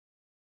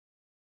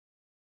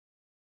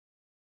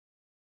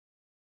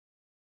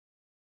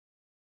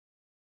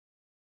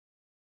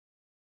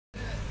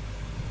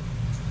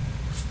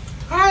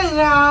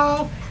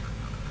Hello.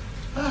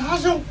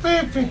 Adult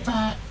baby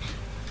back.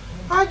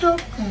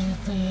 Adult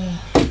baby.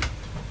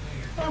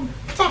 I'm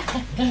back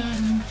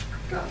again.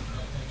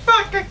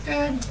 Back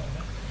again.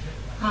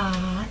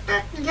 Ah,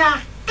 yeah.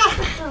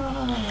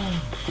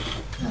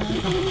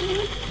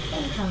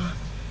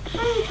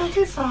 There you go,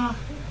 too far.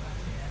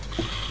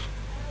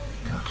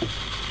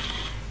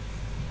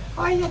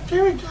 What are you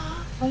doing,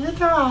 Dad? Are you doing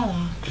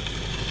that?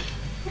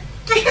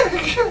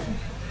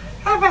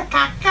 Have a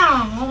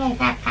caca, baby.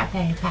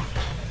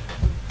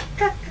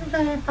 Caca,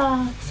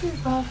 baby. See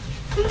what?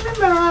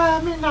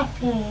 Remember me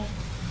nothing.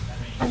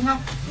 I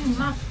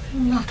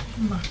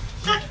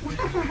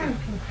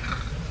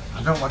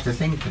don't know what to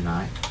think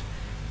tonight,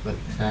 but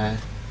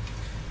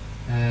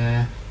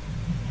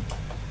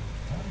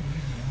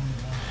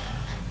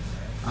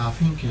I'm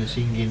thinking of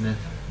singing.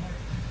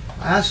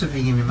 I had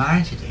something in my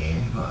mind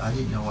today, but I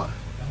didn't know what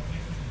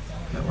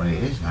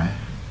it is now.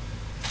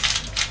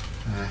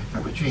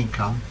 Got my drink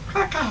on.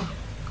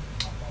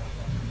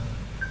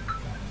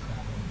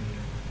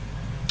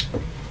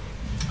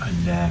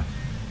 And I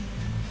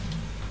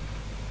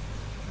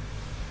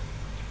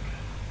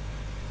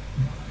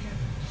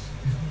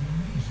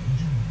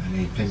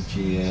need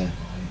plenty.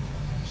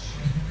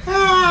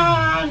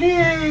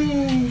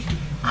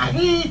 I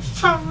need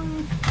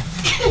some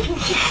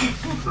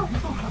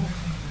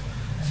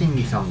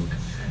Singy song.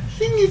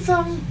 Singy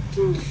song.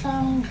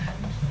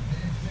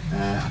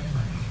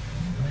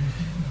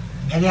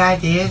 Any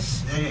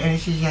ideas? Any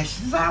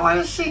suggestions? I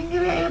want to sing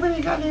it.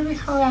 Anybody got any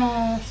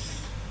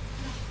requests?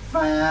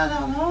 But I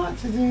don't know what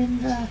to do in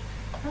there.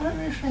 Let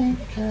me think.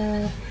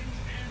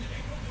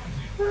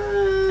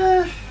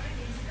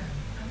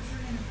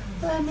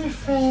 Let me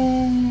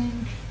think.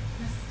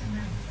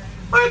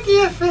 What do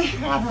you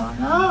think? I don't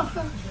know.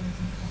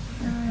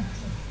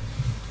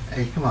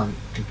 Hey, come on,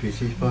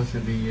 computer, you're supposed to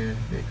be a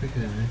bit quicker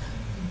than this.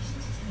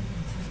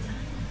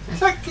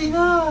 It's acting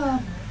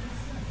up.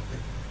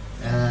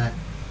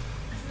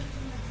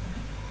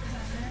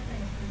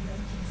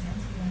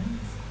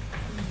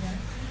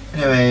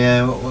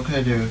 Anyway, what can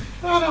I do?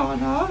 I don't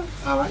know.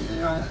 How about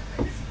you?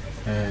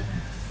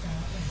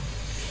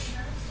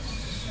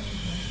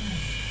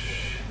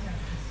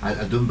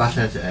 I've done Bass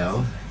Letter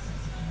L.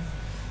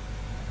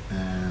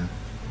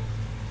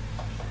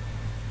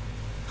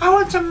 I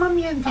want some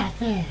mummy and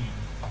daddy.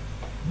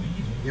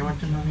 You want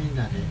the mummy and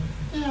daddy?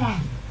 Yeah.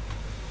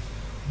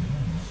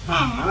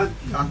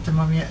 You want the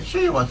mummy?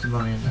 Sure you want the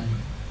mummy and daddy?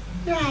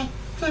 Yeah,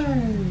 I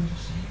do.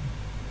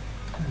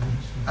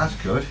 That's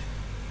good.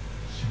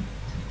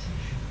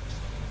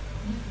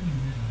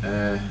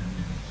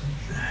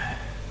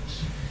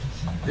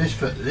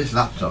 This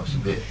laptop's a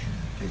bit.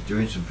 It's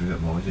doing something a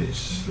bit more. It's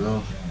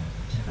slow.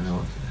 I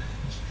know.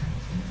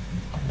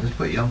 I'll just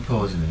put you on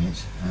pause a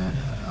minute.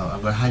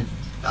 I'm going to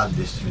add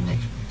this to the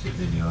next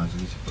video. I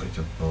need to put it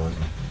on pause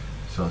and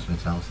sort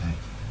myself out.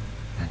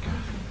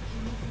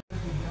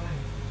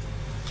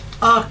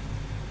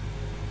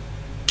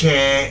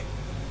 Okay,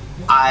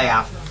 I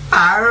have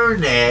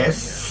found a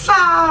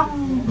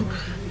song.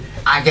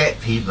 I get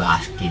people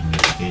asking me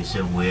to do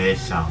some weird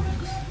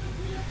songs.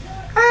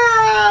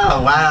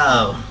 Oh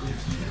wow!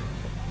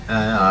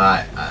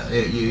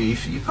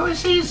 You've probably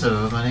seen some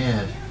of them on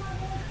here.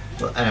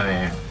 But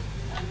anyway,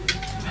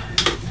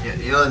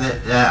 you know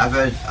that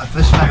I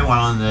first found one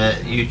on the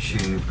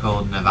YouTube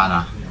called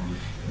Nirvana.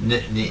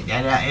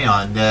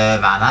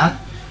 Nirvana,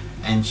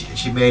 and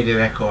she made a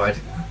record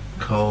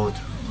called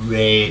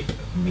Rape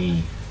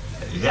Me.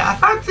 Is that a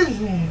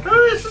fantasy?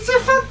 Oh, it's a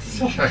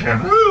fantasy.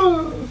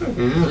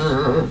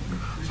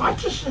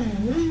 Fantasy.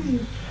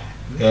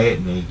 Rape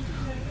Me.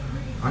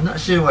 I'm not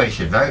sure what it's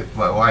about,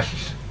 but why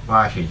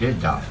she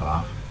did that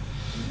for.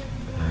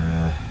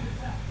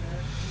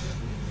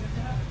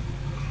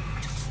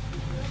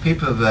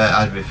 People have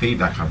had me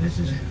feedback on this.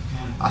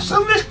 I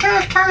sung this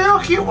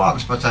karaoke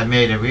once, but I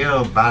made a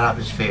real bad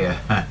atmosphere.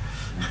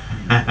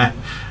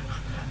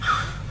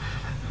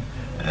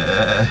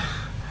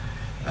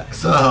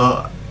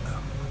 So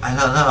I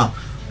don't know.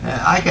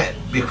 I get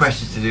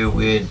requested to do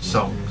weird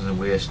songs and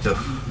weird stuff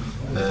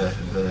on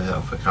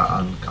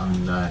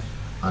the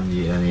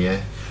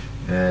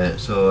here.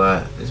 So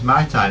it's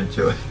my time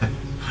to.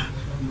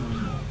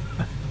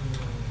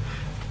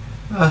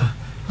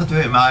 I'll do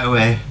it my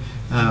way.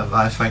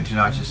 As Frank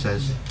Sinatra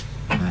says,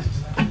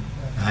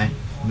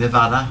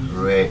 Nevada,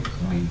 rape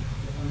me.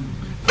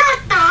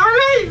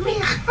 Rape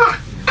me.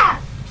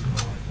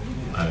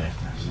 Alright.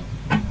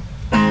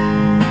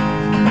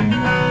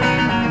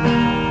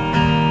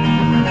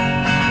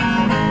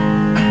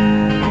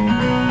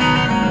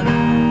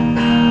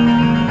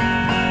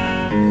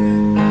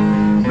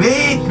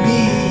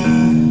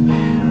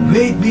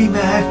 Rape me,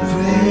 my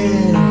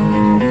friend.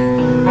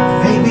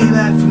 Rape me,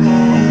 my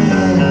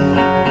friend.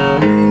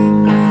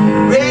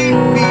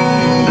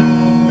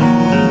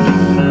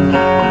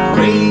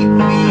 Rape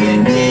me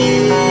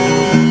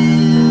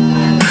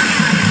again.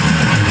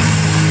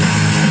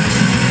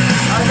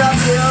 I got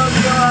the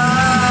only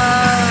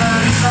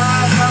one. I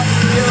got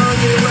the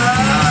only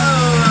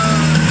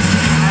one.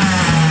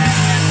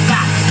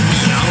 That's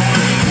the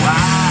only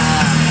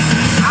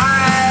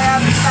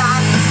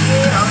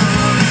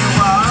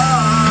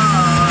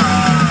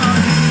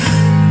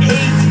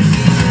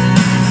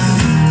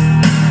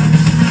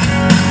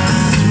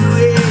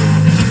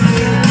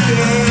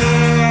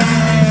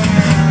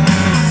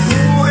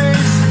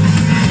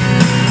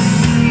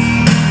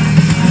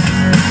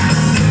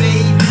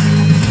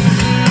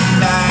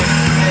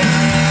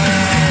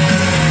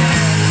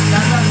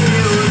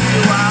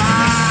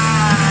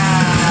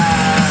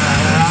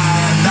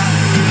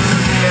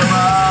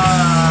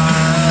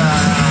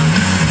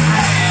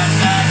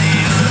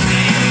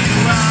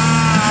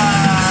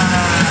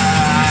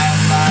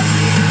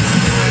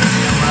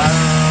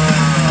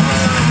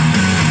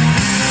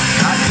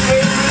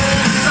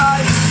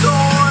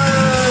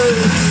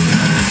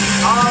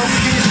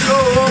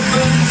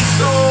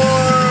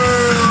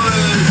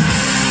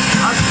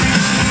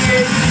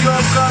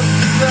God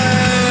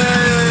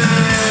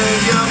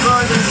sake, you're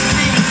gonna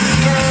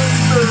sink and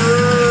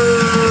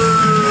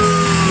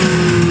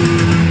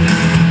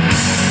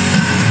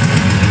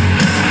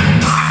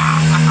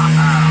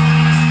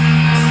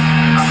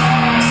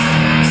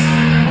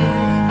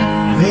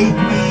Wake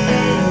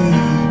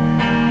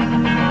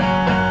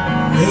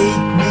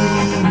me,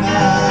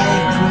 my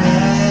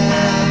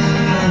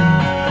friend,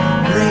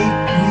 wake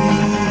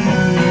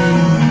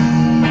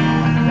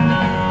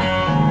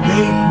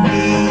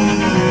me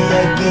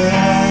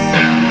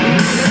again.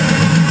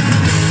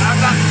 I'm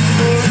not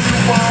the only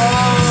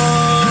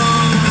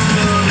one.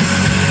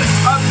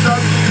 I'm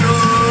not the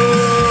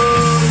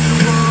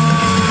only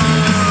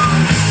one.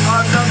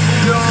 I'm not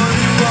the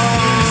only one.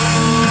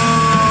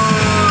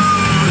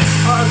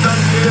 I'm not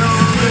the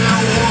only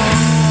one.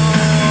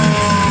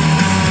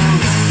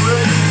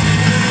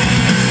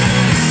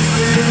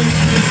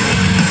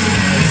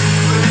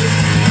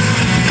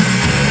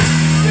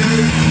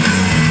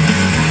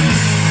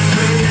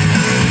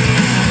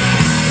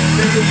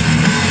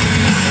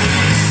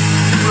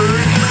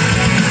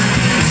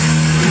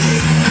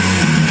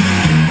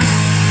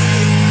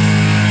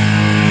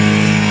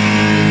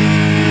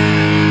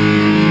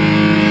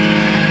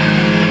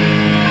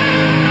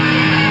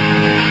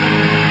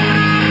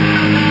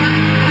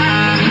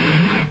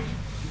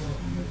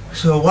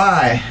 So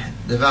why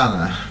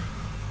Nirvana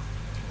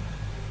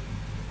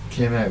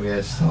came out with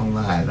a song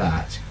like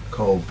that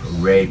called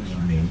Rape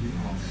Me,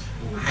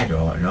 I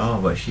don't know,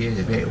 but she is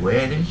a bit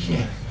weird, isn't she?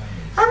 Am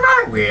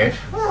I weird?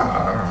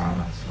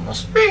 Oh,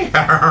 must be.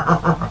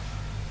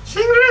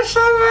 Sing this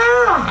song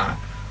like that.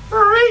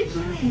 Rape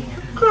me.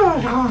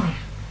 Good on.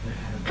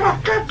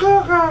 Good.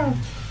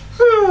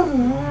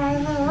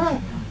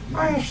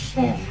 I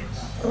said,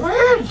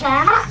 where's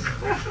that?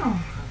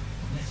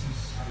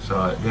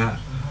 So, yeah.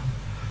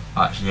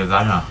 That's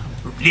Nirvana.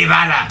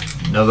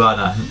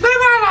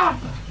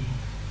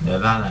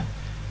 Nirvana.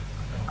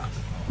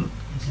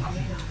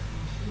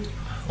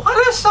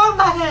 What a song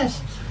that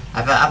is!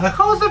 Have I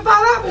caused a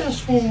bad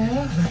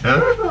atmosphere?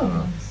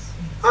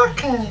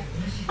 Okay,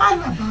 I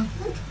love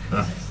it.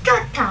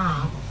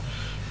 Caca.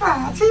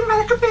 See you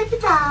like a baby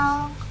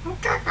doll.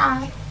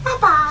 Caca.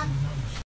 Bye-bye.